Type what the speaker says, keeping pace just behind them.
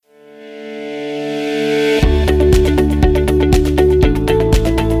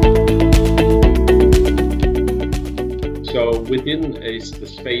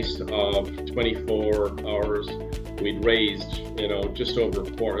of 24 hours, we'd raised, just over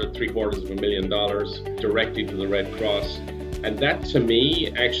 $750,000 directly to the Red Cross. And that to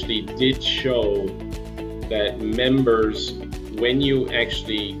me actually did show that members, when you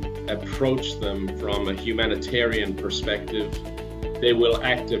actually approach them from a humanitarian perspective, they will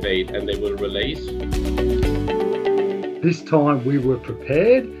activate and they will relate. This time we were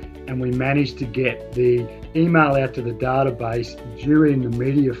prepared and we managed to get the email out to the database during the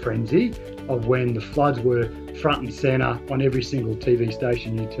media frenzy of when the floods were front and centre on every single TV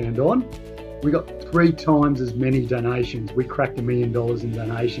station you turned on. We got 3 times as many donations. We cracked $1 million in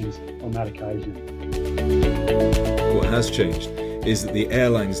donations on that occasion. What has changed is that the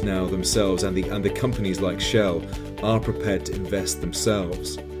airlines now themselves and the companies like Shell are prepared to invest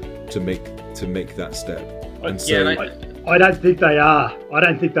themselves to make that step. And so, I don't think they are. I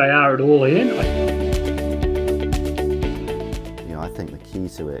don't think they are at all, Ian. I think the key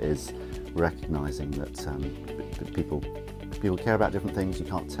to it is recognising that people care about different things. You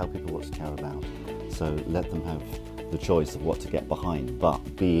can't tell people what to care about. So let them have the choice of what to get behind, but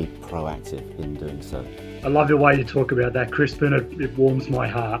be proactive in doing so. I love the way you talk about that, Crispin. It warms my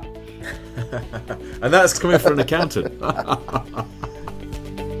heart. And that's coming from an accountant.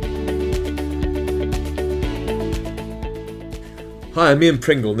 Hi, I'm Ian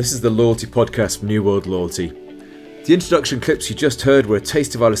Pringle, and this is the Loyalty Podcast from New World Loyalty. The introduction clips you just heard were a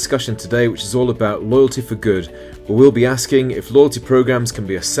taste of our discussion today, which is all about loyalty for good, where we'll be asking if loyalty programs can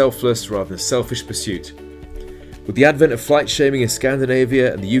be a selfless rather than a selfish pursuit. With the advent of flight shaming in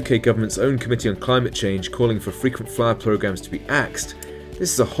Scandinavia and the UK government's own Committee on Climate Change calling for frequent flyer programs to be axed,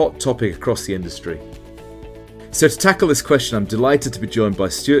 this is a hot topic across the industry. So to tackle this question, I'm delighted to be joined by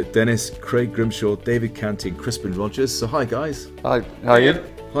Stuart Dennis, Craig Grimshaw, David Canty and Crispin Rogers. So hi guys. Hi, how are you?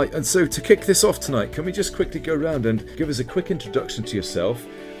 Hi, and so to kick this off tonight, can we just quickly go around and give us a quick introduction to yourself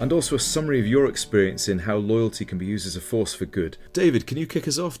and also a summary of your experience in how loyalty can be used as a force for good. David, can you kick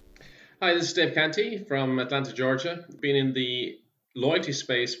us off? Hi, this is Dave Canty from Atlanta, Georgia. Been in the loyalty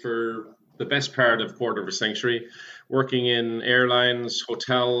space for the best part of a quarter of a century, working in airlines,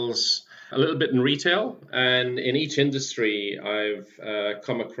 hotels, a little bit in retail, and in each industry I've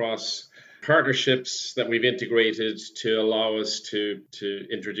come across partnerships that we've integrated to allow us to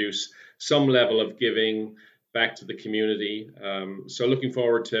introduce some level of giving back to the community. So looking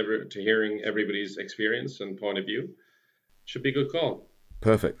forward to hearing everybody's experience and point of view. Should be a good call.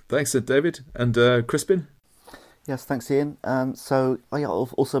 Perfect. Thanks, David. And Crispin? Yes, thanks, Ian. So I've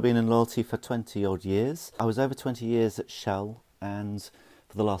also been in loyalty for 20 odd years. I was over 20 years at Shell, and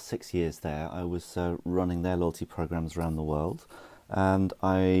for the last 6 years there, I was running their loyalty programs around the world. And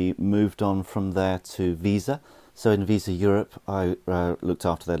I moved on from there to Visa. So in Visa Europe, I looked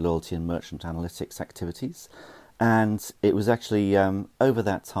after their loyalty and merchant analytics activities. And it was actually over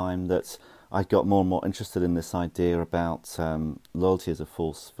that time that I got more and more interested in this idea about loyalty as a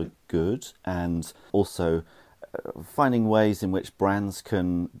force for good, and also finding ways in which brands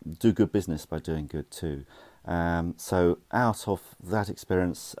can do good business by doing good too. So out of that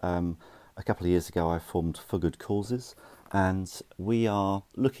experience, a couple of years ago, I formed For Good Causes, and we are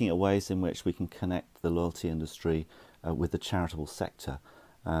looking at ways in which we can connect the loyalty industry with the charitable sector,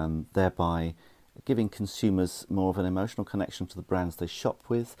 thereby giving consumers more of an emotional connection to the brands they shop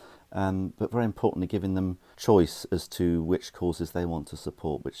with, but very importantly giving them choice as to which causes they want to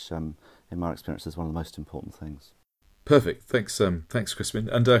support, which in my experience is one of the most important things. Perfect. Thanks, Crispin.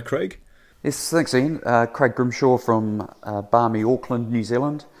 And Craig? Yes, thanks, Ian. Craig Grimshaw from balmy Auckland, New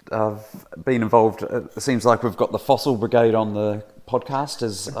Zealand. I've been involved, it seems like we've got the Fossil Brigade on the podcast,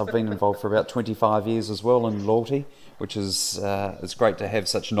 as I've been involved for about 25 years as well in loyalty, which is it's great to have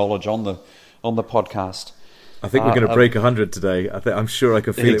such knowledge on the podcast. I think we're going to break 100 today. I'm sure I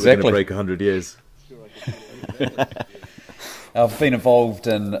can feel exactly. We're going to break 100 years. I've been involved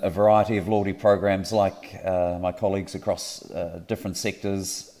in a variety of loyalty programs like my colleagues across different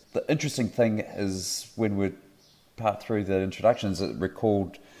sectors. The interesting thing is when we part through the introductions, it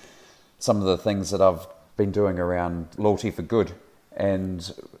recalled some of the things that I've been doing around loyalty for good.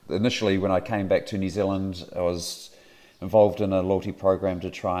 And initially when I came back to New Zealand, I was involved in a loyalty program to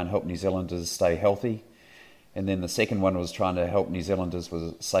try and help New Zealanders stay healthy. And then the second one was trying to help New Zealanders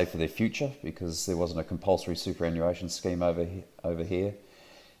save for their future, because there wasn't a compulsory superannuation scheme over here.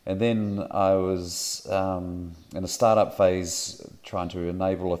 And then I was in a startup phase trying to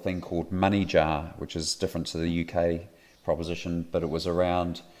enable a thing called Money Jar, which is different to the UK proposition, but it was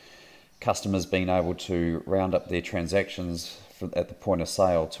around customers being able to round up their transactions at the point of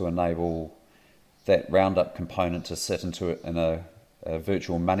sale to enable that roundup component to sit into it in a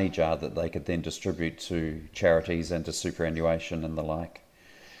virtual money jar that they could then distribute to charities and to superannuation and the like.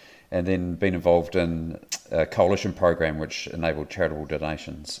 and then been involved in a coalition program which enabled charitable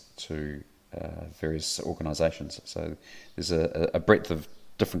donations to various organisations. So there's a breadth of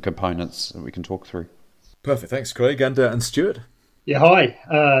different components that we can talk through. Perfect. Thanks, Craig. And Stuart? Yeah,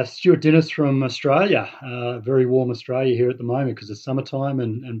 hi. Stuart Dennis from Australia. Very warm Australia here at the moment because it's summertime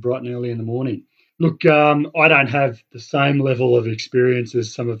and bright and early in the morning. Look, I don't have the same level of experience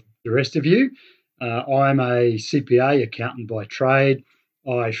as some of the rest of you. I'm a CPA accountant by trade.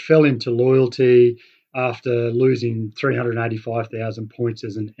 I fell into loyalty after losing 385,000 points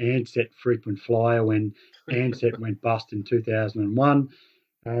as an Ansett frequent flyer when Ansett went bust in 2001,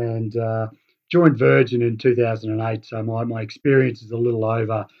 and joined Virgin in 2008. So my experience is a little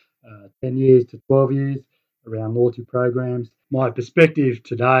over 10 years to 12 years around loyalty programs. My perspective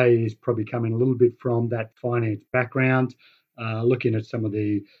today is probably coming a little bit from that finance background, looking at some of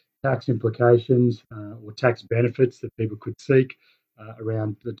the tax implications or tax benefits that people could seek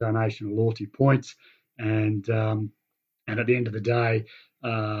around the donation of loyalty points. And at the end of the day,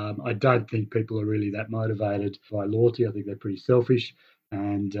 I don't think people are really that motivated by loyalty. I think they're pretty selfish.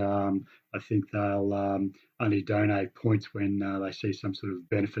 And I think they'll only donate points when they see some sort of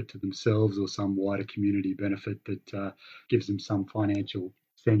benefit to themselves or some wider community benefit that gives them some financial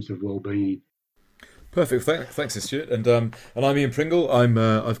sense of well-being. Perfect. Thanks, Stuart. And I'm Ian Pringle.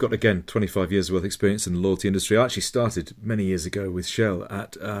 I've got, again, 25 years worth of experience in the loyalty industry. I actually started many years ago with Shell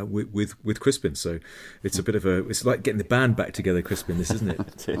at with Crispin. So it's a bit of it's like getting the band back together, Crispin. This, isn't it?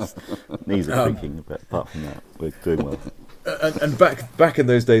 It is. Needs a thinking, but apart from that, we're doing well. And back in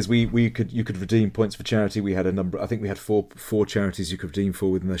those days, you could redeem points for charity. We had a number. I think we had four charities you could redeem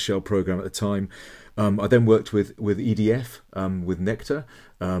for within the Shell program at the time. I then worked with EDF, with Nectar,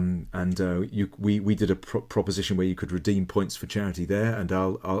 we did a proposition where you could redeem points for charity there, and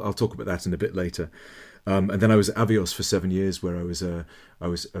I'll talk about that in a bit later. And then I was at Avios for 7 years, where I was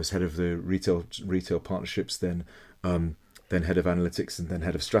head of the retail partnerships, then head of analytics, and then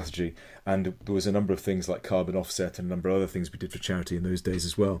head of strategy. And there was a number of things like carbon offset and a number of other things we did for charity in those days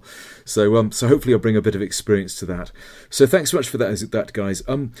as well. So hopefully I'll bring a bit of experience to that. So thanks so much for that, guys.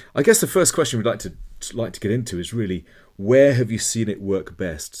 I guess the first question we'd like to get into is really, where have you seen it work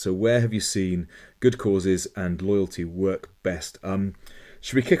best? So where have you seen good causes and loyalty work best?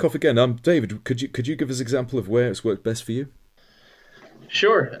 Should we kick off again? David, could you give us an example of where it's worked best for you?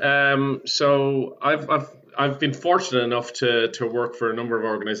 Sure. So I've been fortunate enough to work for a number of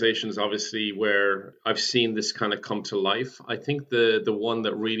organizations, obviously, where I've seen this kind of come to life. I think the one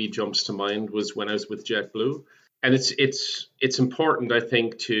that really jumps to mind was when I was with JetBlue. And it's important, I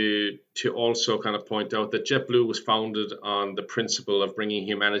think, to also kind of point out that JetBlue was founded on the principle of bringing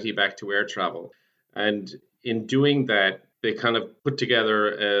humanity back to air travel. And in doing that, they kind of put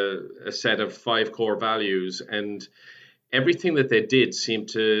together a set of 5 core values, and everything that they did seemed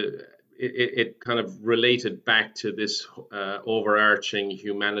to it kind of related back to this overarching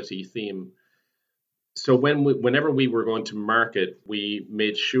humanity theme. So whenever we were going to market, we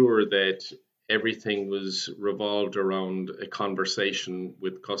made sure that everything was revolved around a conversation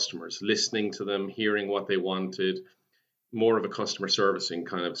with customers, listening to them, hearing what they wanted, more of a customer servicing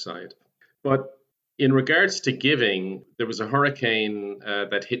kind of side. But in regards to giving, there was a hurricane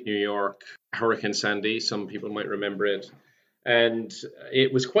that hit New York, Hurricane Sandy. Some people might remember it. And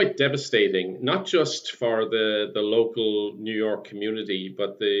it was quite devastating, not just for the local New York community,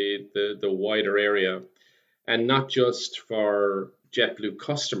 but the wider area, and not just for JetBlue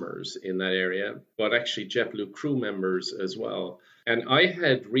customers in that area, but actually JetBlue crew members as well. And I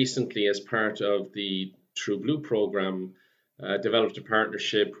had recently, as part of the TrueBlue program, developed a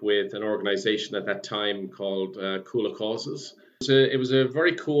partnership with an organization at that time called Cooler Causes. It was a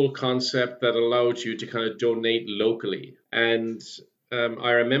very cool concept that allowed you to kind of donate locally. And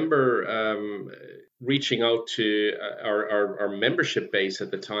I remember reaching out to our membership base at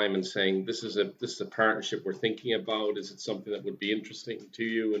the time and saying, this is a partnership we're thinking about. Is it something that would be interesting to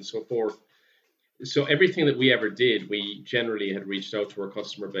you, and so forth? So everything that we ever did, we generally had reached out to our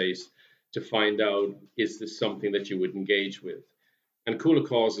customer base to find out, is this something that you would engage with? And Cooler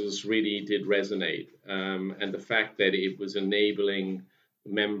Causes really did resonate. And the fact that it was enabling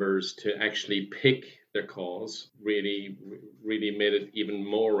members to actually pick their cause really made it even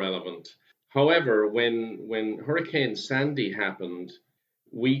more relevant. However, when Hurricane Sandy happened,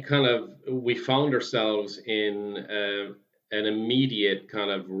 we found ourselves in an immediate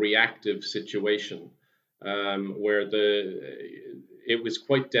kind of reactive situation where it was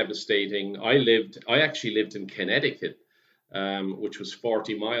quite devastating. I actually lived in Connecticut, which was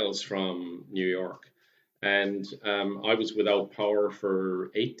 40 miles from New York. And I was without power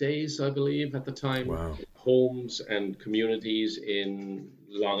for 8 days, I believe, at the time. Wow. Homes and communities in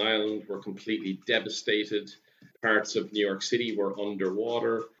Long Island were completely devastated. Parts of New York City were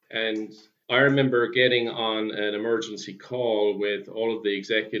underwater. And I remember getting on an emergency call with all of the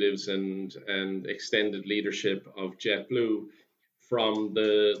executives and extended leadership of JetBlue from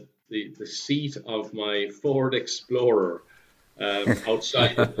the seat of my Ford Explorer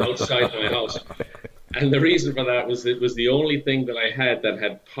outside my house. And the reason for that was it was the only thing that I had that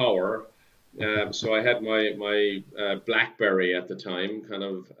had power. So I had my BlackBerry at the time, kind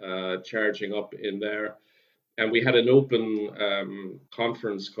of charging up in there, and we had an open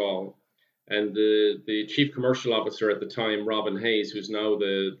conference call. And the chief commercial officer at the time, Robin Hayes, who's now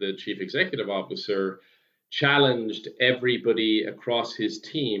the chief executive officer, challenged everybody across his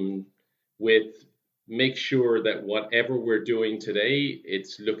team with make sure that whatever we're doing today,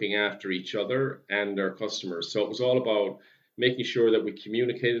 it's looking after each other and our customers. So it was all about making sure that we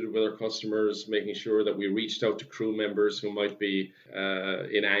communicated with our customers, making sure that we reached out to crew members who might be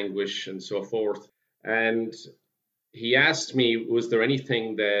in anguish and so forth. And he asked me, was there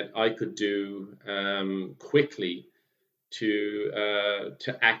anything that I could do quickly to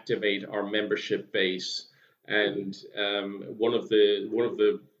activate our membership base? And one of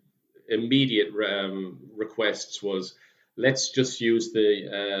the immediate requests was, let's just use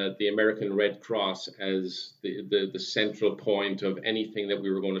the American Red Cross as the central point of anything that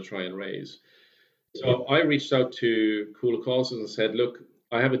we were going to try and raise. So I reached out to Cuala Causes and said, look,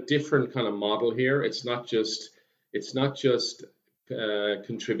 I have a different kind of model here. It's not just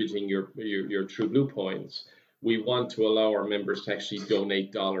contributing your TrueBlue points. We want to allow our members to actually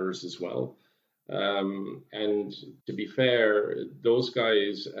donate dollars as well. And to be fair, those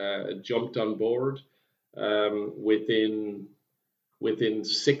guys jumped on board. Within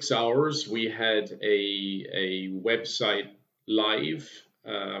 6 hours, we had a website live.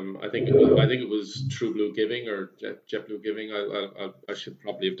 I think it was TrueBlue Giving or JetBlue Giving. I should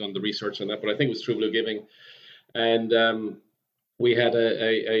probably have done the research on that, but I think it was TrueBlue Giving. And we had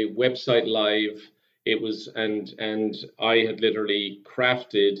a website live. It was, and I had literally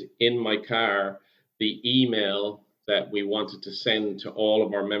crafted in my car the email that we wanted to send to all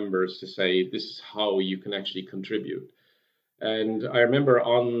of our members to say, this is how you can actually contribute. And I remember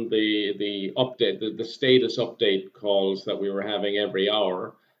on the update, the status update calls that we were having every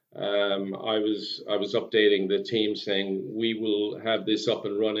hour, I was updating the team saying, we will have this up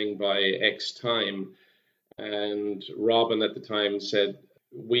and running by X time. And Robin at the time said,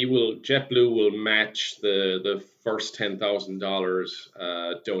 JetBlue will match the first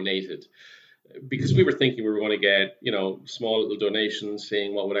 $10,000 donated, because we were thinking we were going to get, small little donations,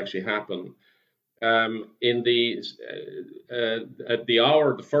 seeing what would actually happen. In the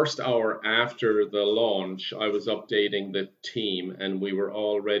first hour after the launch, I was updating the team, and we were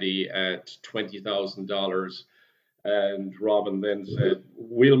already at $20,000. And Robin then said,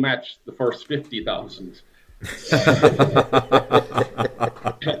 "We'll match the first 50,000."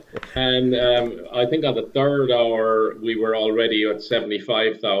 And I think on the third hour we were already at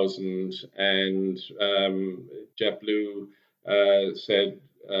 75,000, and JetBlue said,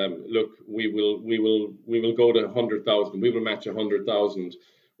 "Look, we will go to 100,000. We will match 100,000."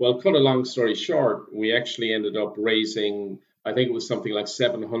 Well, cut a long story short, we actually ended up raising, I think it was something like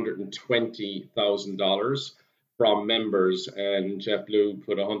 $720,000 from members, and JetBlue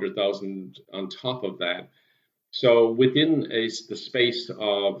put 100,000 on top of that. So within the space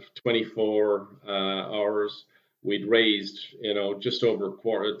of 24 hours, we'd raised, just over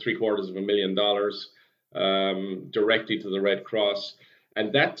 $750,000 directly to the Red Cross.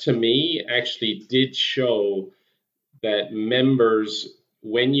 And that to me actually did show that members,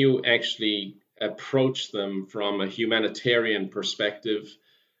 when you actually approach them from a humanitarian perspective,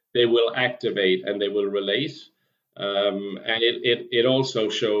 they will activate and they will relate. And it also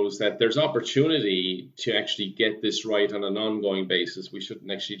shows that there's opportunity to actually get this right on an ongoing basis. We shouldn't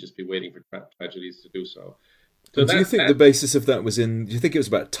actually just be waiting for tragedies to do so. So do you think the basis of that was do you think it was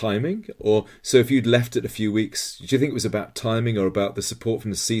about timing? Or so if you'd left it a few weeks, do you think it was about timing or about the support from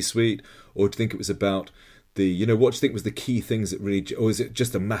the C-suite? Or do you think it was about what do you think was the key things that really, or is it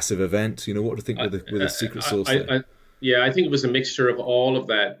just a massive event? What do you think were the secret sauce there? Yeah, I think it was a mixture of all of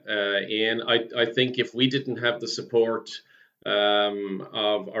that, Ian. I think if we didn't have the support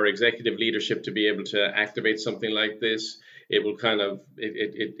of our executive leadership to be able to activate something like this, it will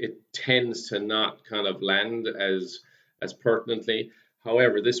it tends to not kind of land as pertinently.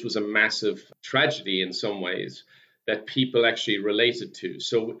 However, this was a massive tragedy in some ways that people actually related to.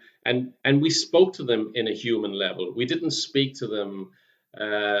 So, and we spoke to them in a human level. We didn't speak to them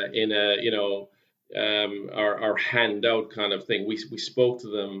in a our handout kind of thing. We spoke to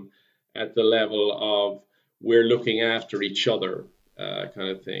them at the level of we're looking after each other. kind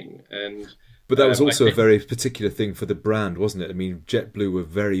of thing. And but that was also a very particular thing for the brand, wasn't it? I mean, JetBlue were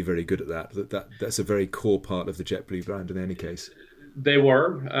very, very good at that. That's a very core part of the JetBlue brand in any case. They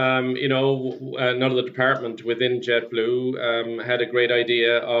were, another department within JetBlue had a great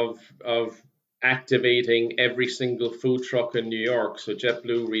idea of activating every single food truck in New York. So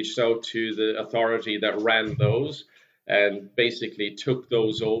JetBlue reached out to the authority that ran those and basically took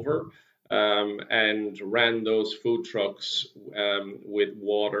those over and ran those food trucks with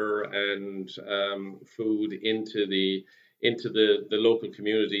water and food into the local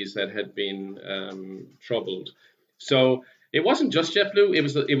communities that had been troubled. So it wasn't just JetBlue;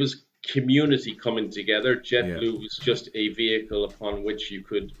 it was community coming together. JetBlue was just a vehicle upon which you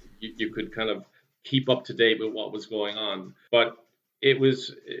could kind of keep up to date with what was going on. But it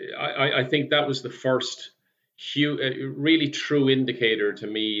was, I think that was the first really true indicator to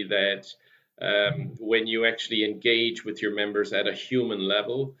me that when you actually engage with your members at a human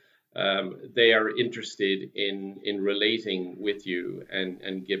level, they are interested in relating with you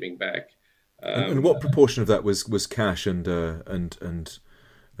and giving back. And what proportion of that was cash and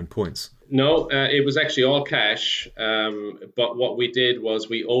points? No, it was actually all cash. But what we did was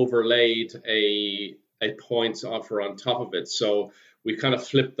we overlaid a points offer on top of it. So we kind of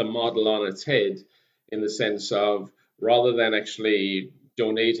flipped the model on its head in the sense of rather than actually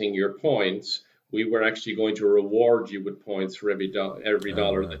donating your points, we were actually going to reward you with points for every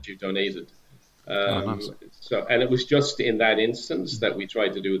dollar that you donated. Nice. So, and it was just in that instance that we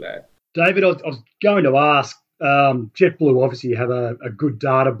tried to do that. David, I was going to ask, JetBlue obviously have a good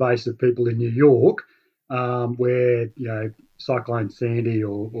database of people in New York where, Cyclone Sandy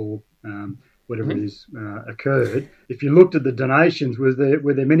or whatever it is occurred. If you looked at the donations, were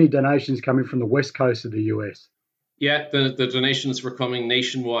there many donations coming from the west coast of the US? Yeah, the donations were coming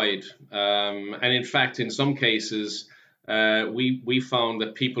nationwide. And in fact, in some cases, we found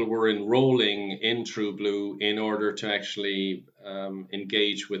that people were enrolling in TrueBlue in order to actually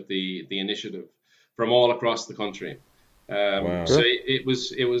engage with the initiative from all across the country. Wow. So it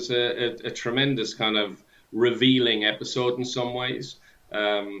was a tremendous kind of revealing episode in some ways.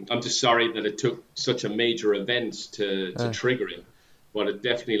 I'm just sorry that it took such a major event to trigger it, but it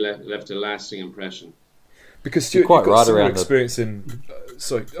definitely left a lasting impression. Because Stuart, you've got similar experience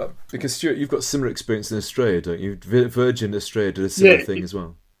because Stuart, you've got similar experience in Australia, don't you? Virgin Australia did a similar thing as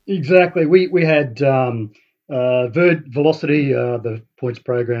well. Exactly. We had Velocity, the points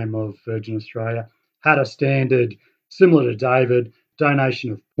program of Virgin Australia, had a standard similar to David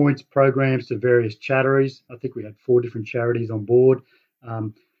donation of points programs to various charities. I think we had 4 different charities on board.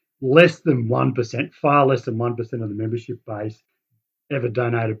 Less than 1%, far less than 1% of the membership base ever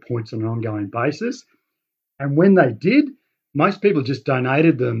donated points on an ongoing basis. And when they did, most people just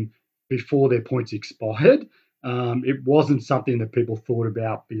donated them before their points expired. It wasn't something that people thought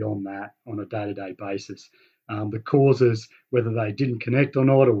about beyond that on a day-to-day basis. The causes, whether they didn't connect or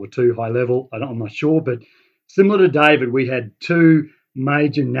not or were too high level, I'm not sure. But similar to David, we had 2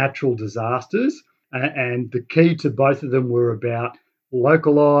 major natural disasters, and the key to both of them were about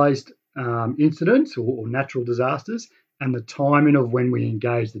localized incidents or natural disasters and the timing of when we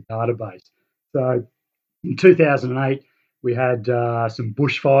engaged the database. So in 2008, we had some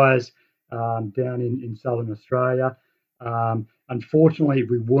bushfires down in southern Australia. Unfortunately,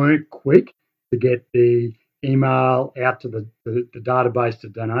 we weren't quick to get the email out to the database to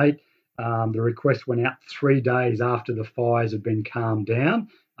donate. The request went out 3 days after the fires had been calmed down,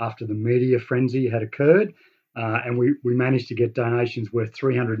 after the media frenzy had occurred. And we managed to get donations worth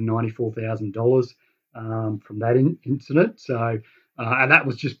 $394,000 from that incident. So, and that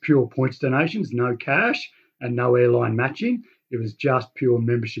was just pure points donations, no cash and no airline matching. It was just pure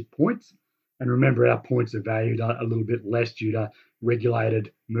membership points. And remember, our points are valued a little bit less due to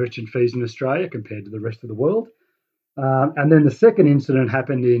regulated merchant fees in Australia compared to the rest of the world. And then the second incident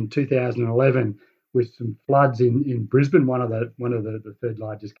happened in 2011 with some floods in Brisbane, one of the third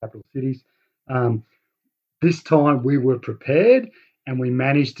largest capital cities. This time we were prepared and we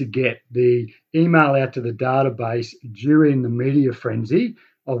managed to get the email out to the database during the media frenzy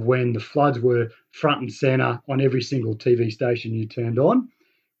of when the floods were front and center on every single TV station you turned on.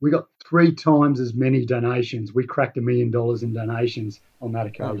 We got 3 times as many donations. We cracked $1 million in donations on that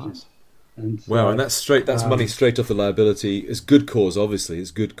occasion. Oh, nice. And so, wow, and that's money straight off the liability. It's good cause, obviously. It's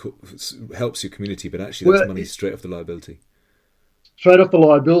good, helps your community, but actually that's money straight off the liability. Straight off the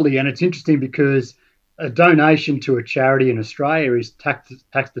liability, and it's interesting because a donation to a charity in Australia is tax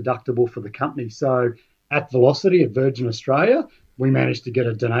deductible for the company. So at Velocity, at Virgin Australia, we managed to get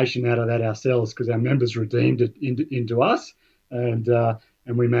a donation out of that ourselves because our members redeemed it into us, and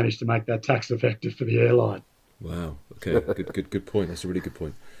we managed to make that tax effective for the airline. Wow. Okay. Good point. That's a really good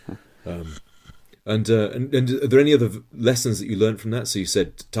point. And are there any other lessons that you learned from that? So you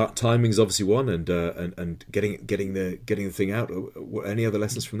said timing is obviously one, and getting the thing out. Any other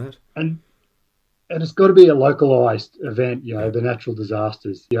lessons from that? And it's got to be a localized event. The natural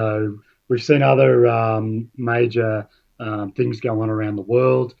disasters. We've seen other major things go on around the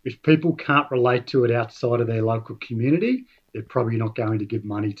world. If people can't relate to it outside of their local community, they're probably not going to give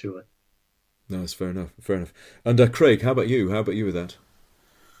money to it. No, that's fair enough. And Craig, how about you? How about you with that?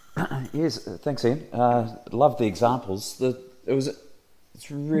 Yes, thanks, Ian. Love the examples. It's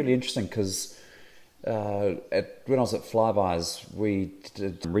really interesting because when I was at Flybuys, we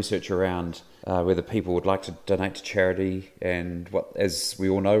did research around whether people would like to donate to charity, and as we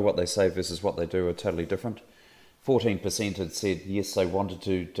all know, what they say versus what they do are totally different. 14% had said yes, they wanted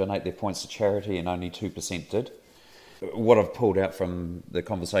to donate their points to charity, and only 2% did. What I've pulled out from the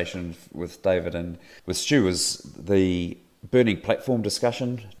conversation with David and with Stu is the burning platform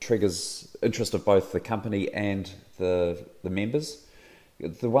discussion triggers interest of both the company and the members.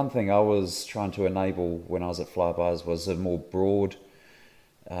 The one thing I was trying to enable when I was at Flybuys was a more broad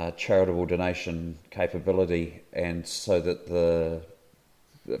charitable donation capability, and so that the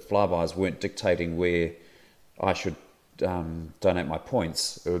Flybuys weren't dictating where I should donate my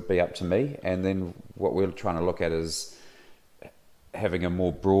points. It would be up to me. And then what we're trying to look at is having a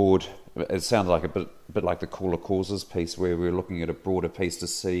more broad, it sounds like a bit like the Call of Causes piece, where we're looking at a broader piece to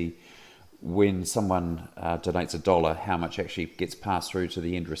see when someone donates $1, how much actually gets passed through to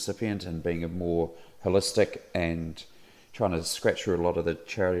the end recipient, and being a more holistic and trying to scratch through a lot of the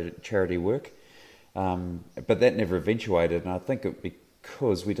charity work. But that never eventuated, and I think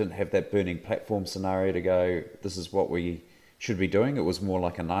because we didn't have that burning platform scenario to go, this is what we should be doing. It was more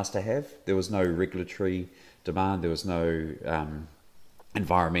like a nice to have. There was no regulatory demand. There was no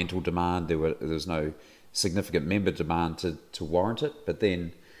environmental demand. There was no significant member demand to warrant it. But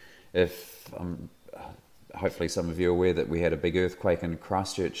then, if hopefully some of you are aware that we had a big earthquake in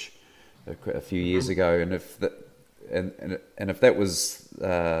Christchurch a few years ago, and if that was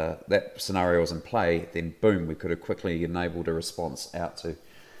that scenario was in play, then boom, we could have quickly enabled a response out to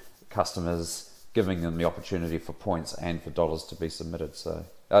customers, giving them the opportunity for points and for dollars to be submitted. So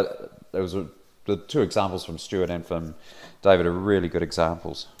there was the two examples from Stuart and from David are really good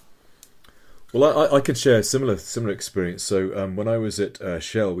examples. Well, I could share a similar experience. So when I was at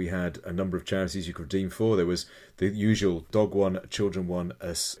Shell, we had a number of charities you could redeem for. There was the usual dog one, a children one,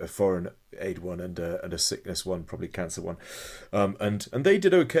 a foreign aid one, and a sickness one, probably cancer one, and they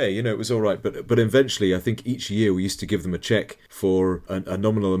did okay. It was all right. But eventually, I think each year we used to give them a check for a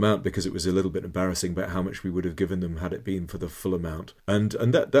nominal amount, because it was a little bit embarrassing about how much we would have given them had it been for the full amount. And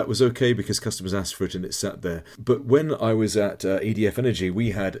that was okay because customers asked for it and it sat there. But when I was at EDF Energy,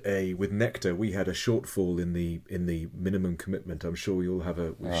 with Nectar, we had a shortfall in the minimum commitment. I'm sure we all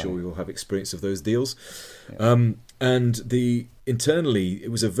have experience of those deals. Yeah. And internally,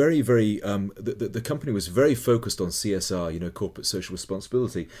 it was a very, very the company was very focused on CSR, corporate social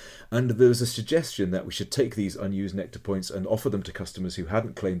responsibility, and there was a suggestion that we should take these unused Nectar points and offer them to customers who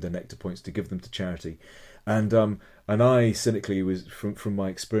hadn't claimed their Nectar points, to give them to charity. And I cynically was, from my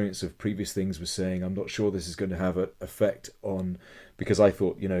experience of previous things, was saying I'm not sure this is going to have an effect on, because I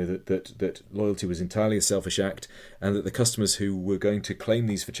thought that loyalty was entirely a selfish act, and that the customers who were going to claim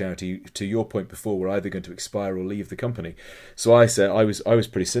these for charity, to your point before, were either going to expire or leave the company. So I said I was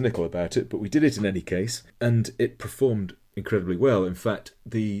pretty cynical about it, but we did it in any case, and it performed incredibly well. In fact,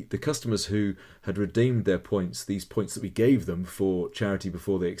 the customers who had redeemed their points, these points that we gave them for charity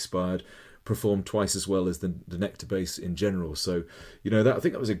before they expired, performed twice as well as the Nectar base in general. So, I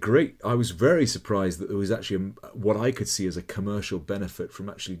think that was I was very surprised that there was actually what I could see as a commercial benefit from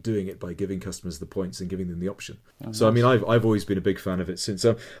actually doing it by giving customers the points and giving them the option. Oh, nice. So, I mean, I've always been a big fan of it since.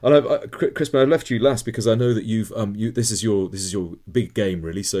 And Chris, I've left you last because I know that this is your big game,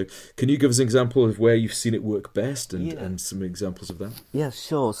 really. So, can you give us an example of where you've seen it work best and some examples of that? Yeah,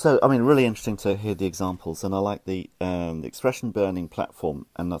 sure. So, I mean, really interesting to hear the examples, and I like the expression burning platform,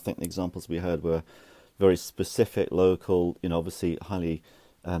 and I think the examples we heard were very specific, local, obviously highly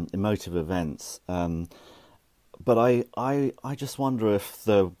emotive events. But I just wonder if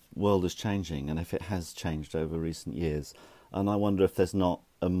the world is changing, and if it has changed over recent years. And I wonder if there's not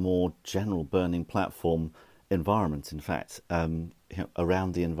a more general burning platform environment, in fact,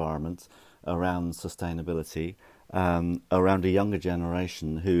 around the environment, around sustainability, around a younger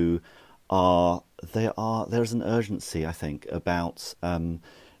generation who there's an urgency, I think, about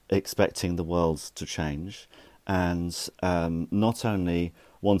expecting the world to change, and not only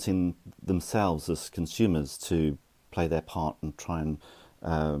wanting themselves as consumers to play their part and try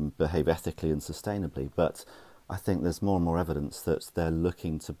and behave ethically and sustainably, but I think there's more and more evidence that they're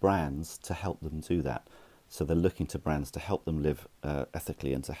looking to brands to help them do that. So they're looking to brands to help them live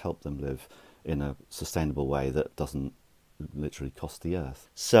ethically and to help them live in a sustainable way that doesn't literally cost the earth.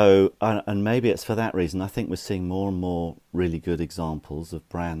 So, and maybe it's for that reason, I think we're seeing more and more really good examples of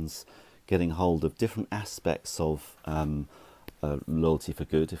brands getting hold of different aspects of loyalty for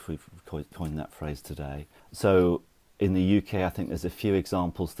good, if we've coined that phrase today. So in the UK, I think there's a few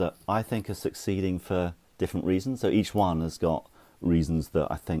examples that I think are succeeding for different reasons. So each one has got reasons that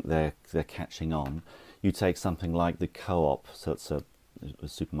I think they're catching on. You take something like the Co-op, so it's a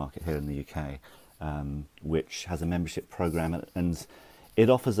supermarket here in the UK, which has a membership program, and it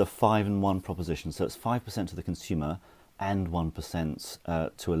offers a 5-in-1 proposition. So it's 5% to the consumer and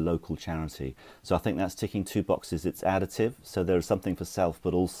 1% to a local charity. So I think that's ticking two boxes. It's additive, so there's something for self,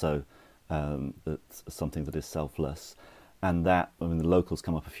 but also it's something that is selfless. And that, I mean, the locals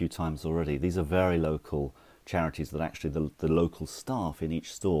come up a few times already. These are very local charities that actually the local staff in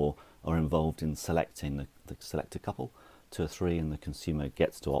each store are involved in selecting. The select a couple, 2 or 3, and the consumer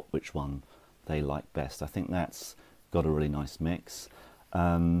gets to opt which one they like best. I think that's got a really nice mix.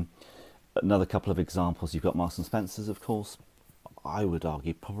 Another couple of examples, you've got Marks and Spencer's, of course. I would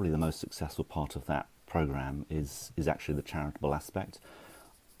argue probably the most successful part of that program is actually the charitable aspect.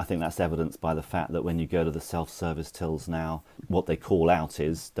 I think that's evidenced by the fact that when you go to the self-service tills now, what they call out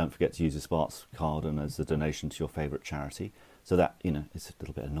is, don't forget to use your Sparks card and as a donation to your favourite charity. So that, it's a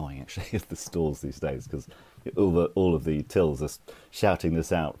little bit annoying actually at the stores these days, because all of the tills are shouting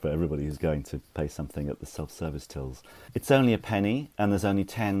this out for everybody who's going to pay something at the self-service tills. It's only a penny, and there's only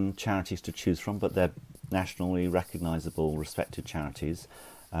 10 charities to choose from, but they're nationally recognisable, respected charities,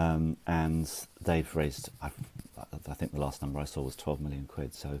 and they've raised, I think the last number I saw was 12 million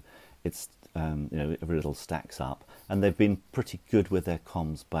quid. So it's every little stacks up, and they've been pretty good with their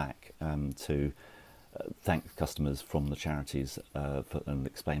comms back to thank customers from the charities and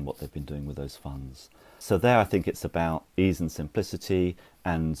explain what they've been doing with those funds. So there, I think it's about ease and simplicity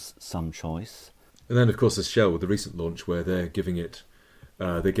and some choice. And then, of course, there's Shell with the recent launch, where they're giving it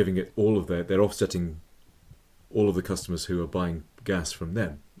all of they're offsetting all of the customers who are buying gas from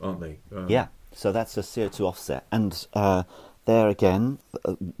them, aren't they? Yeah. So that's a CO2 offset, and there again,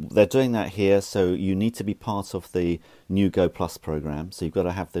 they're doing that here. So you need to be part of the new Go Plus program. So you've got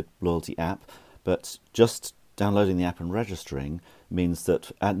to have the loyalty app. But just downloading the app and registering means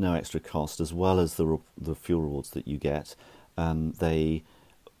that at no extra cost, as well as the fuel rewards that you get, they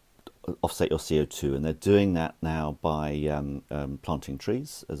offset your CO2, and they're doing that now by planting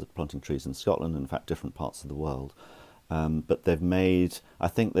trees in Scotland, and in fact different parts of the world. But I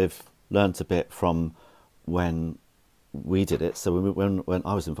think they've learnt a bit from when we did it. So when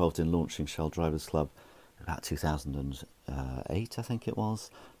I was involved in launching Shell Drivers Club, about 2008, I think it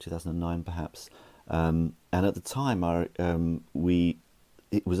was, 2009 perhaps. And at the time,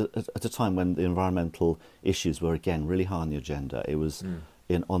 it was at a time when the environmental issues were again really high on the agenda. It was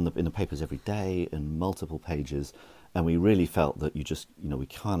in the papers every day, in multiple pages, and we really felt that we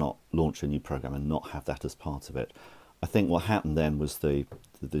cannot launch a new program and not have that as part of it. I think what happened then was the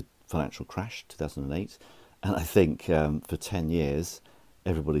financial crash, 2008, and I think for 10 years.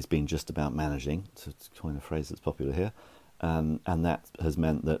 Everybody's been just about managing, to coin a phrase that's popular here, and that has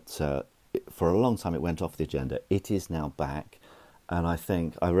meant that for a long time it went off the agenda. It is now back, and I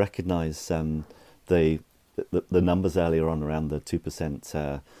think I recognise the numbers earlier on around the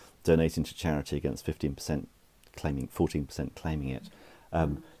 2% donating to charity against 14% claiming it.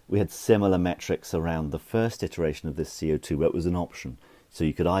 We had similar metrics around the first iteration of this CO2, where it was an option. So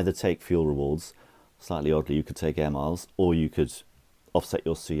you could either take fuel rewards, slightly oddly, you could take air miles, or you could offset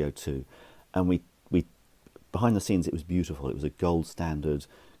your CO2, and we behind the scenes it was beautiful. It was a gold standard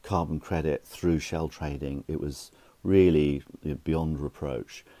carbon credit through Shell trading. It was really beyond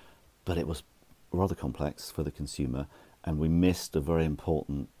reproach, but it was rather complex for the consumer, and we missed a very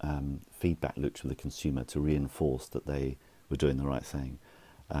important feedback loop to the consumer to reinforce that they were doing the right thing.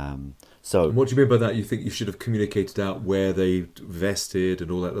 So, and what do you mean by that? You think you should have communicated out where they vested and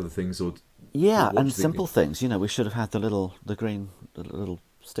all that other things, or? Yeah, and simple things. We should have had the little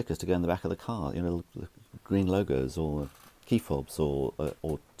stickers to go in the back of the car. The green logos or key fobs or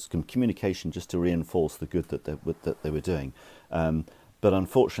some communication just to reinforce the good that they were doing. But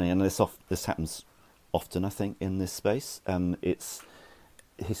unfortunately, and this happens often, I think, in this space.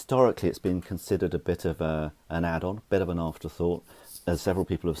 Historically it's been considered a bit of an add-on, a bit of an afterthought. As several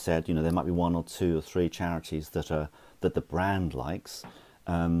people have said, there might be 1 or 2 or 3 charities that the brand likes.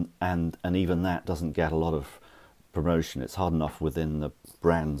 And even that doesn't get a lot of promotion. It's hard enough within the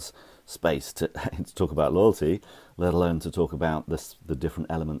brand's space to talk about loyalty, let alone to talk about the different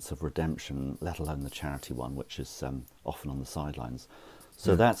elements of redemption, let alone the charity one, which is often on the sidelines.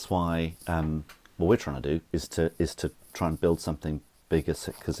 So that's why what we're trying to do is to try and build something bigger,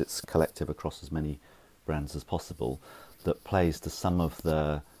 because it's collective across as many brands as possible, that plays to some of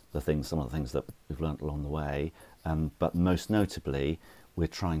the things that we've learnt along the way, but most notably, we're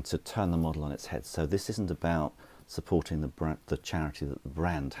trying to turn the model on its head. So this isn't about supporting the charity that the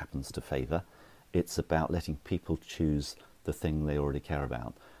brand happens to favour. It's about letting people choose the thing they already care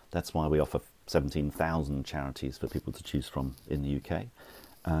about. That's why we offer 17,000 charities for people to choose from in the UK.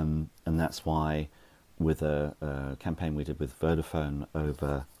 And that's why, with a campaign we did with Vodafone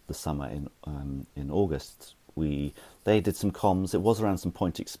over the summer in August, they did some comms. It was around some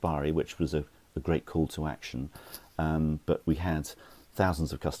point expiry, which was a great call to action. But we had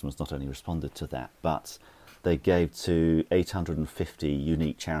thousands of customers not only responded to that, but they gave to 850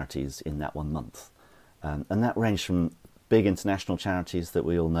 unique charities in that 1 month. And that ranged from big international charities that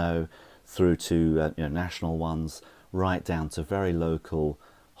we all know through to national ones, right down to very local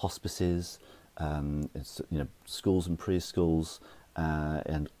hospices, schools and preschools,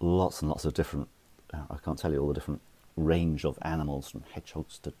 and lots of different, I can't tell you all the different range of animals, from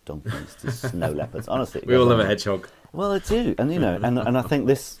hedgehogs to donkeys to snow leopards. Honestly, we all love a hedgehog. Well, I do, and and I think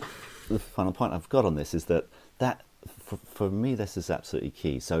the final point I've got on this is that for me this is absolutely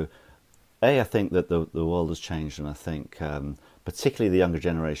key. So, I think that the world has changed, and I think particularly the younger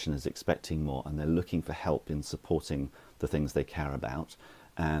generation is expecting more, and they're looking for help in supporting the things they care about.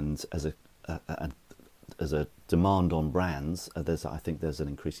 And as a demand on brands, I think there's an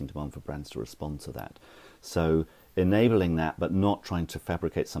increasing demand for brands to respond to that. So enabling that, but not trying to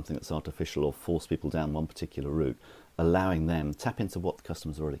fabricate something that's artificial or force people down one particular route, allowing them tap into what the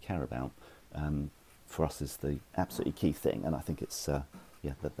customers already care about, for us is the absolutely key thing. And I think it's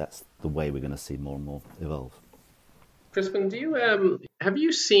that's the way we're going to see more and more evolve. Crispin, have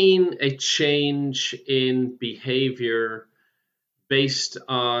you seen a change in behaviour based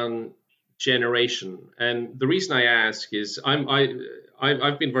on generation? And the reason I ask is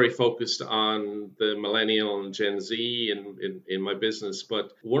I've been very focused on the millennial and Gen Z in my business,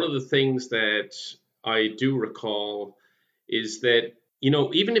 but one of the things that I do recall is that,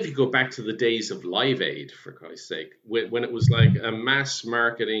 even if you go back to the days of Live Aid, for Christ's sake, when it was like a mass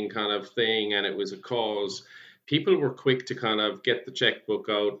marketing kind of thing and it was a cause, people were quick to kind of get the checkbook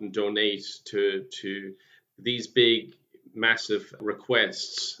out and donate to these big, massive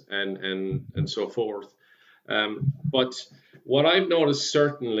requests and so forth. But what I've noticed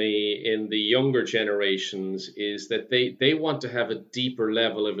certainly in the younger generations is that they want to have a deeper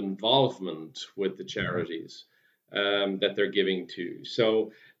level of involvement with the charities that they're giving to.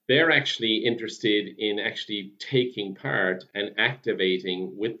 So they're actually interested in actually taking part and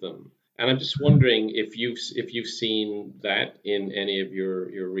activating with them. And I'm just wondering if you've seen that in any of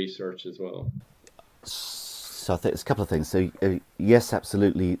your research as well. So I think there's a couple of things. So yes,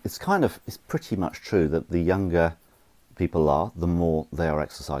 absolutely. It's pretty much true that the younger people are, the more they are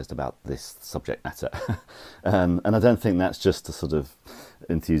exercised about this subject matter. And I don't think that's just a sort of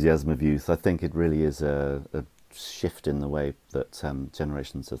enthusiasm of youth. I think it really is a shift in the way that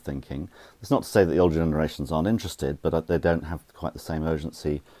generations are thinking. It's not to say that the older generations aren't interested, but they don't have quite the same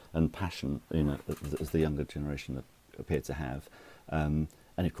urgency and passion, as the younger generation appear to have. And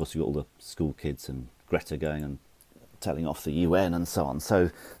of course, you've got all the school kids and Greta going and telling off the UN and so on. So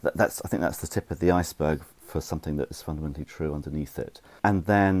I think that's the tip of the iceberg for something that is fundamentally true underneath it. And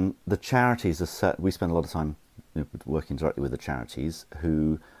then the charities we spend a lot of time working directly with the charities,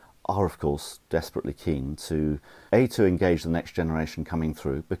 who are of course desperately keen to engage the next generation coming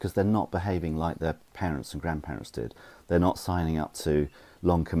through, because they're not behaving like their parents and grandparents did. They're not signing up to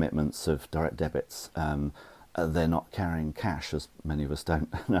long commitments of direct debits. They're not carrying cash, as many of us don't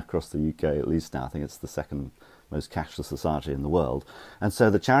across the UK, at least now. I think it's the second most cashless society in the world. And so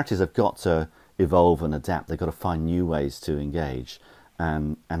the charities have got to evolve and adapt. They've got to find new ways to engage.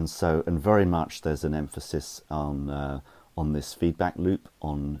 And very much there's an emphasis on this feedback loop,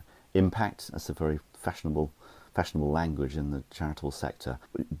 on impact. That's a very fashionable language in the charitable sector.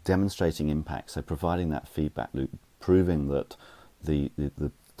 Demonstrating impact, so providing that feedback loop, proving that the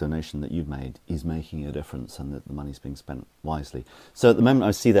donation that you've made is making a difference and that the money's being spent wisely. So at the moment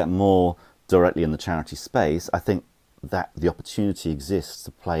I see that more directly in the charity space. I think that the opportunity exists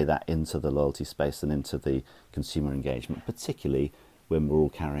to play that into the loyalty space and into the consumer engagement, particularly when we're all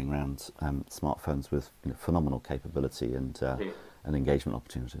carrying around smartphones with phenomenal capability and engagement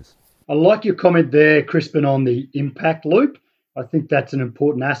opportunities. I like your comment there, Crispin, on the impact loop. I think that's an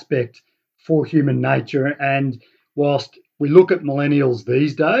important aspect for human nature. And whilst we look at millennials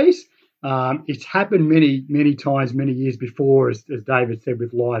these days, it's happened many times, many years before, as David said,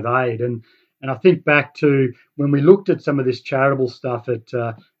 with Live Aid. And I think back to when we looked at some of this charitable stuff at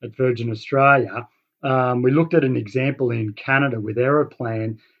Virgin Australia, we looked at an example in Canada with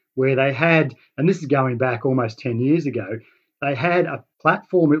Aeroplan where they had, and this is going back almost 10 years ago, they had a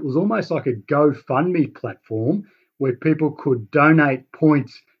platform. It was almost like a GoFundMe platform where people could donate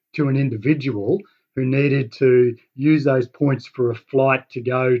points to an individual who needed to use those points for a flight to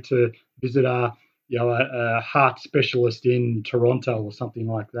go to visit a heart specialist in Toronto or something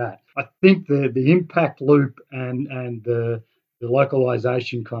like that. I think the impact loop and the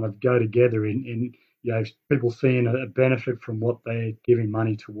localization kind of go together in people seeing a benefit from what they're giving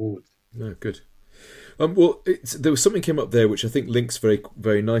money towards. No, good. There was something came up there which I think links very,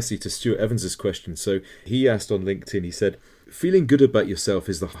 very nicely to Stuart Evans's question. So he asked on LinkedIn, he said, feeling good about yourself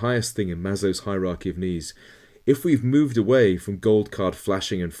is the highest thing in Maslow's hierarchy of needs. If we've moved away from gold card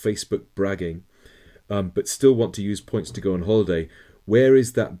flashing and Facebook bragging, but still want to use points to go on holiday, where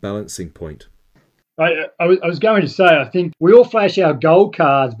is that balancing point? I was going to say, I think we all flash our gold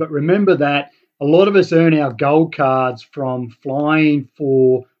cards, but remember that a lot of us earn our gold cards from flying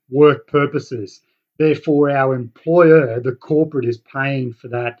for work purposes. Therefore, our employer, the corporate, is paying for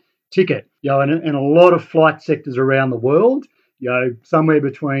that ticket. In a lot of flight sectors around the world, somewhere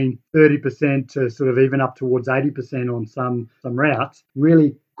between 30% to sort of even up towards 80% on some routes,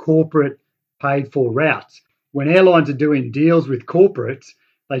 really corporate paid for routes. When airlines are doing deals with corporates,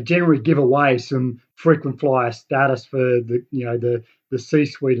 they generally give away some frequent flyer status for the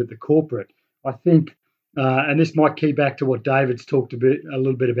C-suite at the corporate. I think, and this might key back to what David's talked a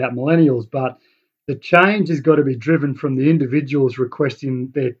little bit about millennials, but the change has got to be driven from the individuals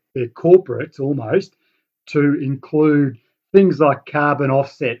requesting their corporates almost to include things like carbon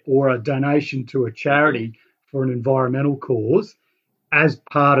offset or a donation to a charity for an environmental cause as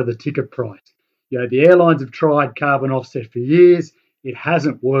part of the ticket price. The airlines have tried carbon offset for years. It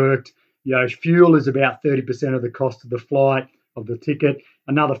hasn't worked. Fuel is about 30% of the cost of the flight, of the ticket.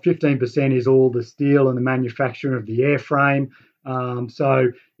 Another 15% is all the steel and the manufacturing of the airframe.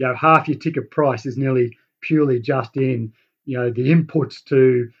 So half your ticket price is nearly purely just in, the inputs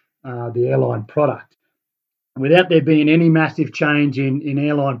to the airline product. Without there being any massive change in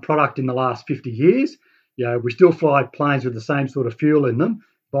airline product in the last 50 years, we still fly planes with the same sort of fuel in them.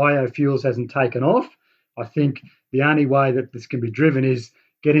 Biofuels hasn't taken off. I think the only way that this can be driven is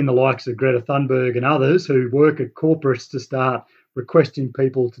getting the likes of Greta Thunberg and others who work at corporates to start requesting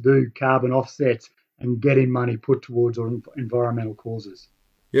people to do carbon offsets and getting money put towards environmental causes.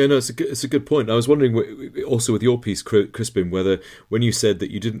 Yeah, no, it's a good point. I was wondering also with your piece, Crispin, whether when you said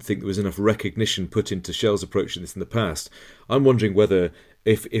that you didn't think there was enough recognition put into Shell's approach to this in the past, I'm wondering whether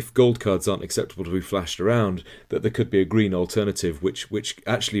if gold cards aren't acceptable to be flashed around, that there could be a green alternative which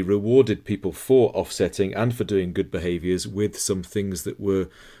actually rewarded people for offsetting and for doing good behaviours with some things that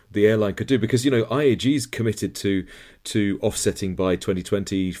the airline could do. Because, IAG's committed to offsetting by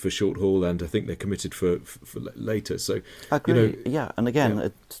 2020 for short haul, and I think they're committed for later. So I agree. And again,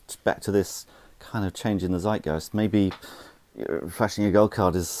 it's back to this kind of change in the zeitgeist. Maybe flashing your gold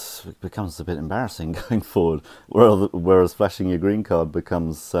card becomes a bit embarrassing going forward, whereas flashing your green card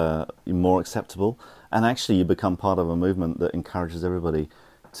becomes more acceptable, and actually you become part of a movement that encourages everybody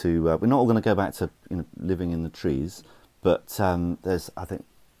to. We're not all going to go back to living in the trees, but I think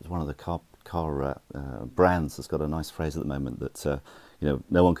one of the car brands has got a nice phrase at the moment that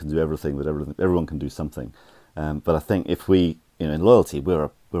no one can do everything, but everyone can do something. But I think if we, in loyalty, we're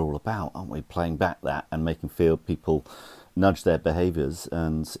all about, aren't we, playing back that and making people nudge their behaviours,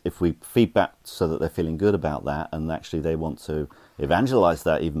 and if we feedback so that they're feeling good about that and actually they want to evangelise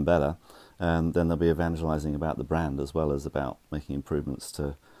that even better, then they'll be evangelising about the brand as well as about making improvements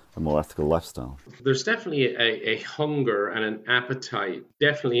to a more ethical lifestyle. There's definitely a hunger and an appetite,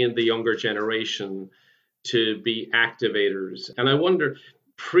 definitely in the younger generation, to be activators. And I wonder,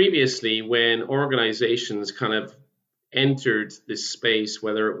 previously when organizations kind of entered this space,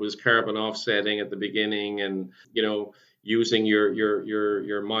 whether it was carbon offsetting at the beginning and, using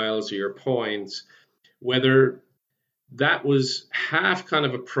your miles or your points, whether that was half kind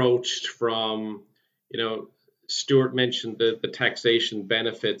of approached from, Stuart mentioned the taxation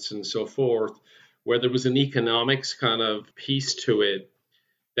benefits and so forth, where there was an economics kind of piece to it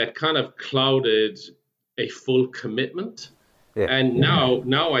that kind of clouded a full commitment. Yeah. And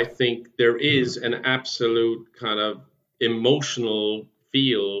now I think there is an absolute kind of emotional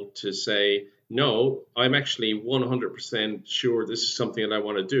feel to say, no, I'm actually 100% sure this is something that I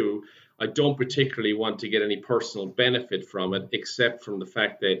want to do. I don't particularly want to get any personal benefit from it, except from the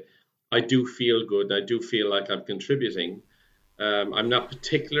fact that I do feel good. I do feel like I'm contributing. I'm not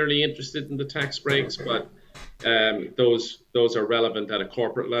particularly interested in the tax breaks, but those are relevant at a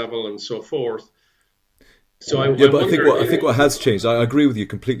corporate level and so forth. So I think what has changed. I agree with you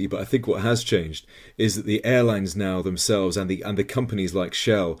completely, but I think what has changed is that the airlines now themselves and the companies like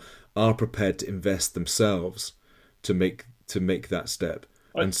Shell are prepared to invest themselves to make that step.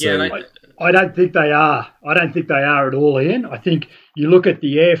 And so, I don't think they are. I don't think they are at all, Ian. I think you look at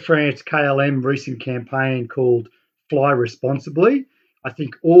the Air France KLM recent campaign called Fly Responsibly. I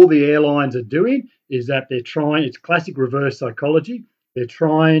think all the airlines are doing is that they're trying, it's classic reverse psychology. They're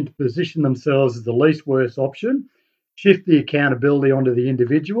trying to position themselves as the least worst option, shift the accountability onto the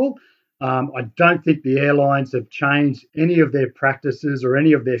individual. I don't think the airlines have changed any of their practices or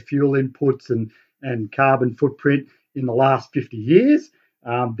any of their fuel inputs and carbon footprint in the last 50 years.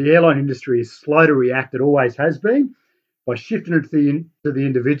 The airline industry is slow to react. It always has been. By shifting it to the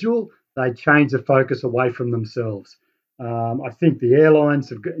individual, they change the focus away from themselves. I think the airlines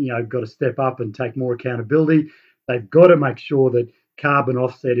have got to step up and take more accountability. They've got to make sure that carbon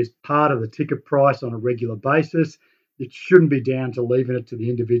offset is part of the ticket price on a regular basis. It shouldn't be down to leaving it to the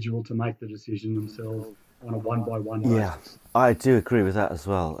individual to make the decision themselves on a one-by-one basis. Yeah, I do agree with that as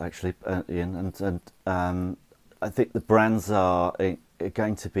well, actually, Ian. And I think the brands are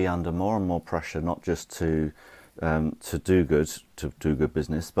going to be under more and more pressure, not just to do good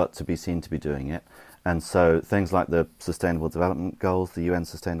business, but to be seen to be doing it. And so things like the Sustainable Development Goals, the UN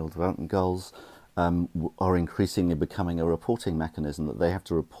Sustainable Development Goals, are increasingly becoming a reporting mechanism that they have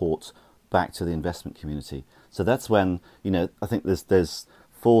to report back to the investment community. So that's when, I think there's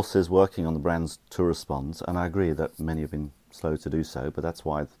forces working on the brands to respond, and I agree that many have been slow to do so, but that's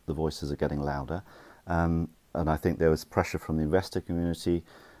why the voices are getting louder. And I think there was pressure from the investor community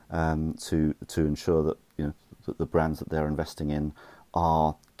to ensure that that the brands that they're investing in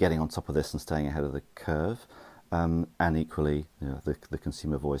are getting on top of this and staying ahead of the curve. And equally, the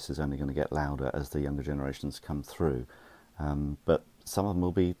consumer voice is only going to get louder as the younger generations come through. But some of them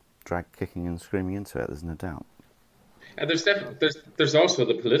will be dragged kicking and screaming into it. There's no doubt. And there's also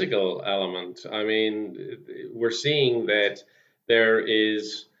the political element. I mean, we're seeing that there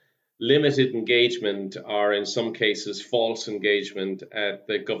is limited engagement, or in some cases false engagement at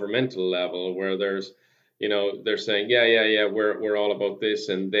the governmental level, where there's, they're saying, yeah, we're all about this,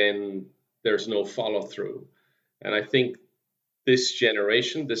 and then there's no follow through. And I think this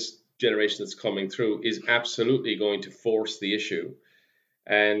generation that's coming through is absolutely going to force the issue.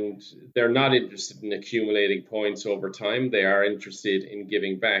 And they're not interested in accumulating points over time. They are interested in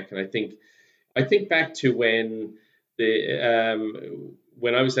giving back. And I think back to when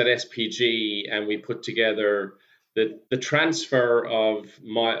when I was at SPG and we put together the transfer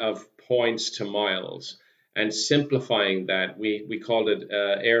of points to miles and simplifying that. We called it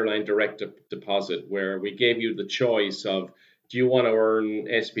airline direct deposit, where we gave you the choice of, do you want to earn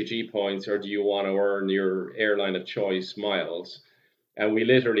SPG points or do you want to earn your airline of choice miles? And we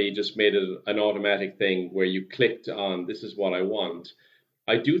literally just made it an automatic thing where you clicked on, this is what I want.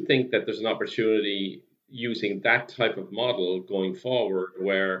 I do think that there's an opportunity using that type of model going forward,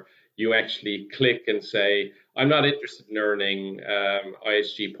 where you actually click and say, I'm not interested in earning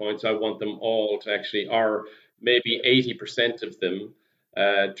ISG points. I want them all to actually, or maybe 80% of them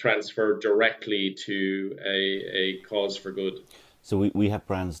transfer directly to a cause for good. So we have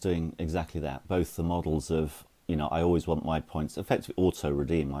brands doing exactly that, both the models of, I always want my points, effectively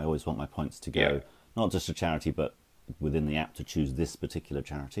auto-redeem. I always want my points to go, not just to charity, but within the app to choose this particular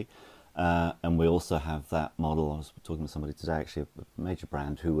charity. And we also have that model. I was talking to somebody today, actually, a major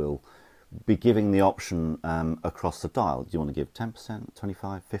brand, who will be giving the option across the dial. Do you want to give 10%,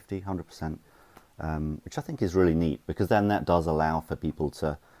 25, 50, 100%? Which I think is really neat, because then that does allow for people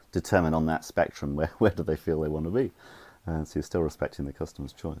to determine on that spectrum where do they feel they want to be. So you're still respecting the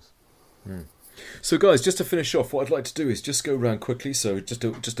customer's choice. So guys, just to finish off, what I'd like to do is just go around quickly, so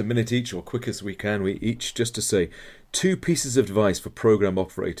just a minute each, or quick as we can, each just to say 2 pieces of advice for program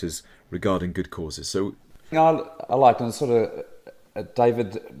operators regarding good causes. So I liked, and sort of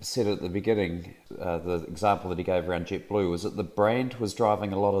David said at the beginning, the example that he gave around JetBlue was that the brand was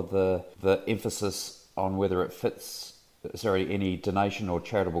driving a lot of the emphasis on whether it fits, any donation or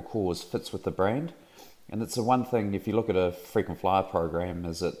charitable cause fits with the brand. And it's the one thing, if you look at a frequent flyer program,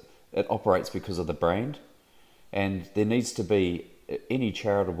 is that it operates because of the brand, and there needs to be, any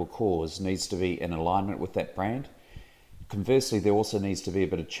charitable cause needs to be in alignment with that brand. Conversely, there also needs to be a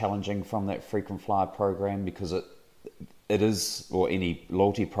bit of challenging from that frequent flyer program, because it is, or any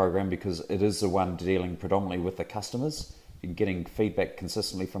loyalty program, because it is the one dealing predominantly with the customers and getting feedback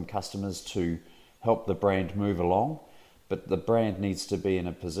consistently from customers to help the brand move along. but the brand needs to be in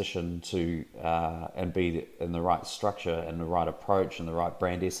a position to and be in the right structure and the right approach and the right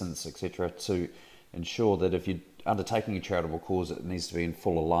brand essence, etc., to ensure that if you're undertaking a charitable cause, it needs to be in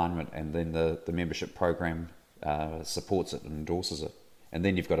full alignment, and then the membership program supports it and endorses it. And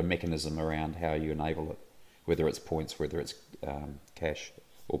then you've got a mechanism around how you enable it, whether it's points, whether it's cash,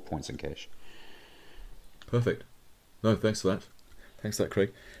 or points and cash. Perfect. No, thanks for that. Thanks for that,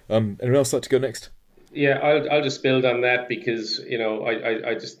 Craig. Anyone else like to go next? Yeah, I'll just build on that because,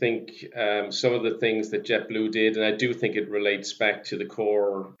 I just think some of the things that JetBlue did, and I do think it relates back to the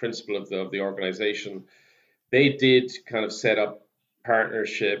core principle of the organization, they did kind of set up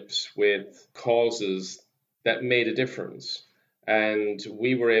partnerships with causes that made a difference. And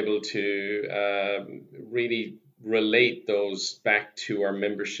we were able to really relate those back to our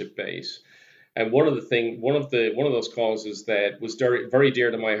membership base. And one of those causes that was very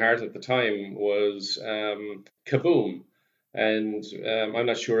dear to my heart at the time was Kaboom. And I'm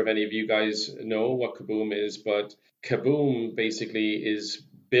not sure if any of you guys know what Kaboom is, but Kaboom basically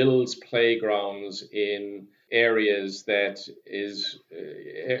builds playgrounds in areas that is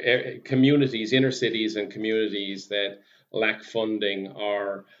communities, inner cities and communities that lack funding,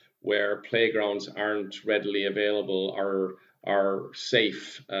 or where playgrounds aren't readily available or are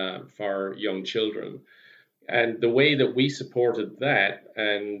safe for young children. And the way that we supported that,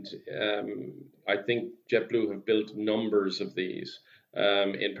 and I think JetBlue have built numbers of these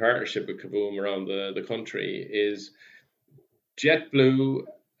in partnership with Kaboom around the country, is JetBlue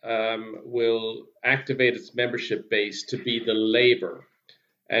will activate its membership base to be the labor.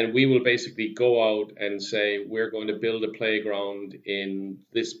 And we will basically go out and say, we're going to build a playground in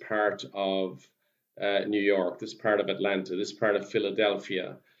this part of New York, this part of Atlanta, this part of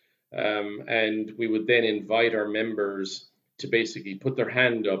Philadelphia. And we would then invite our members to basically put their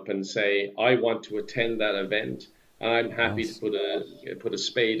hand up and say, I want to attend that event. And I'm happy to put a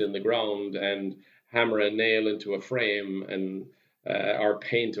spade in the ground and hammer a nail into a frame and or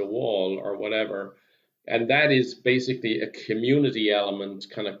paint a wall or whatever. And that is basically a community element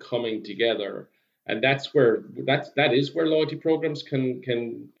kind of coming together. And that is where loyalty programs can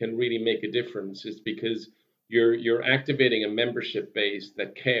really make a difference, is because you're activating a membership base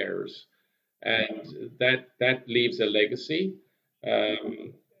that cares, and that leaves a legacy.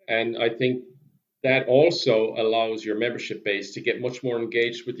 And I think that also allows your membership base to get much more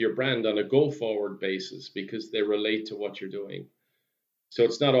engaged with your brand on a go-forward basis because they relate to what you're doing. So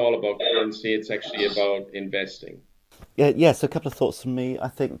it's not all about currency; it's actually about investing. Yeah. So a couple of thoughts from me. I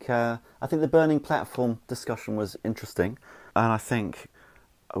think the burning platform discussion was interesting, and I think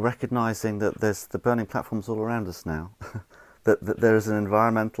recognizing that there's the burning platforms all around us now, that there is an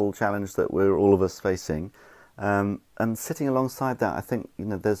environmental challenge that we're all of us facing, and sitting alongside that, I think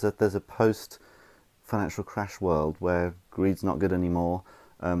there's a post financial crash world where greed's not good anymore,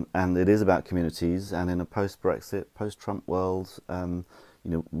 and it is about communities. And in a post-Brexit, post-Trump world,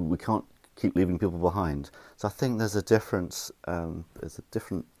 we can't keep leaving people behind. So I think there's a different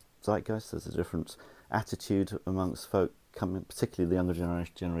zeitgeist, there's a different attitude amongst folk coming, particularly the younger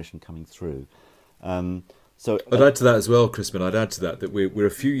generation coming through. So I'd add to that as well, Crispin. I'd add to that we're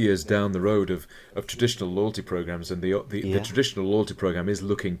a few years down the road of traditional loyalty programs, and the traditional loyalty program is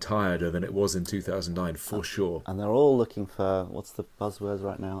looking tireder than it was in 2009 for sure. And they're all looking for, what's the buzzword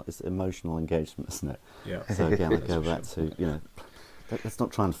right now? It's emotional engagement, isn't it? Yeah. So again, I go back to let's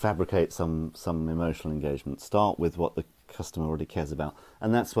not try and fabricate some emotional engagement. Start with what the customer already cares about,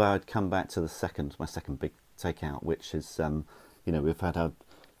 and that's where I'd come back to my second big takeout, which is we've had our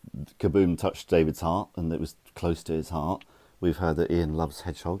Kaboom touched David's heart, and it was close to his heart. We've heard that Ian loves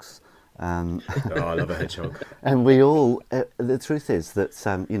hedgehogs. I love a hedgehog. And we all, the truth is that,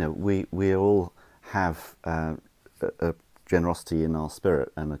 we all have a generosity in our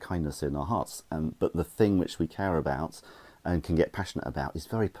spirit and a kindness in our hearts. But the thing which we care about and can get passionate about is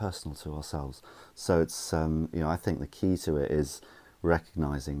very personal to ourselves. So it's, I think the key to it is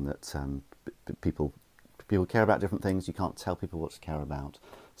recognising that people care about different things. You can't tell people what to care about.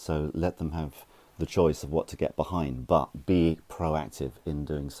 So let them have the choice of what to get behind, but be proactive in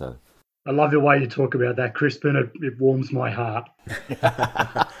doing so. I love the way you talk about that, Crispin. It warms my heart.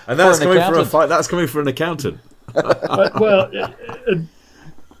 And that's coming from an accountant.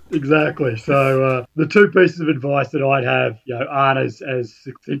 Exactly. So the two pieces of advice that I'd have, aren't as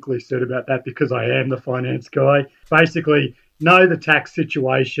succinctly said about that because I am the finance guy. Basically, know the tax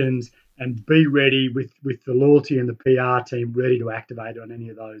situations and be ready with the loyalty and the PR team ready to activate on any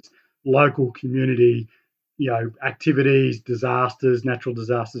of those local community, activities, disasters, natural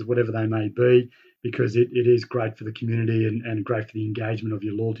disasters, whatever they may be, because it is great for the community and great for the engagement of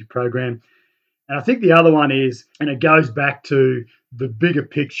your loyalty program. And I think the other one is, and it goes back to the bigger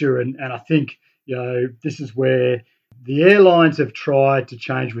picture, and I think, this is where the airlines have tried to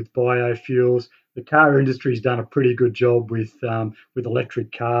change with biofuels. The car industry's done a pretty good job with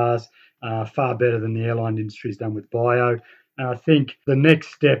electric cars, far better than the airline industry's done with bio. And I think the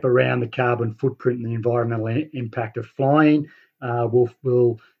next step around the carbon footprint and the environmental impact of flying will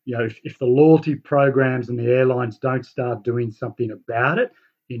if the loyalty programs and the airlines don't start doing something about it,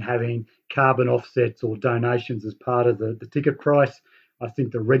 in having carbon offsets or donations as part of the ticket price, I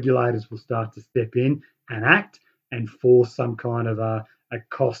think the regulators will start to step in and act and force some kind of a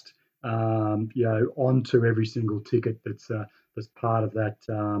cost, onto every single ticket that's part of that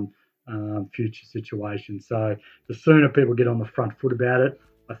future situation. So the sooner people get on the front foot about it,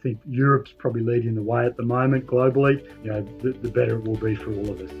 I think Europe's probably leading the way at the moment globally, the better it will be for all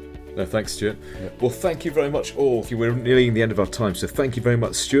of us. No, thanks, Stuart. Well, thank you very much all. We're nearing the end of our time, so thank you very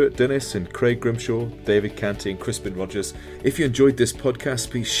much, Stuart Dennis and Craig Grimshaw, David Canty and Crispin Rogers. If you enjoyed this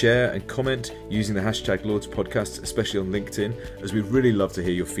podcast, please share and comment using the hashtag Loyalty Podcast, especially on LinkedIn, as we'd really love to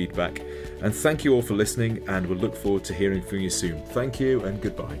hear your feedback. And thank you all for listening, and we'll look forward to hearing from you soon. Thank you and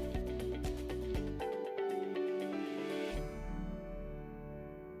goodbye.